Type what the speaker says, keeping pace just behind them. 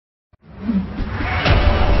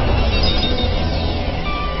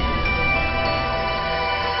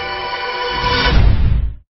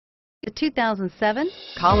2007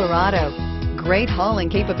 Colorado. Great hauling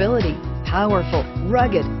capability, powerful,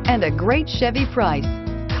 rugged, and a great Chevy price.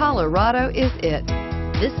 Colorado is it.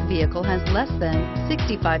 This vehicle has less than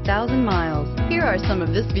 65,000 miles. Here are some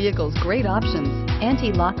of this vehicle's great options: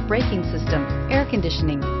 anti-lock braking system, air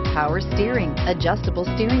conditioning, power steering, adjustable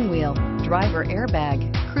steering wheel, driver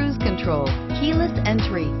airbag, cruise control, keyless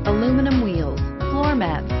entry, aluminum wheels, floor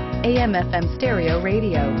mats, AM/FM stereo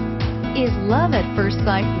radio. Is love at first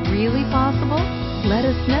sight really possible? Let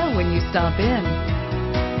us know when you stop in.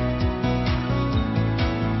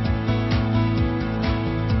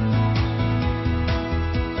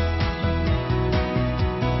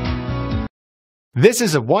 This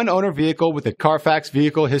is a one-owner vehicle with a Carfax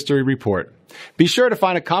Vehicle History Report. Be sure to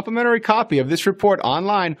find a complimentary copy of this report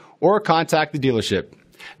online or contact the dealership.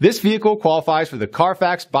 This vehicle qualifies for the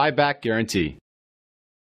Carfax Buyback Guarantee.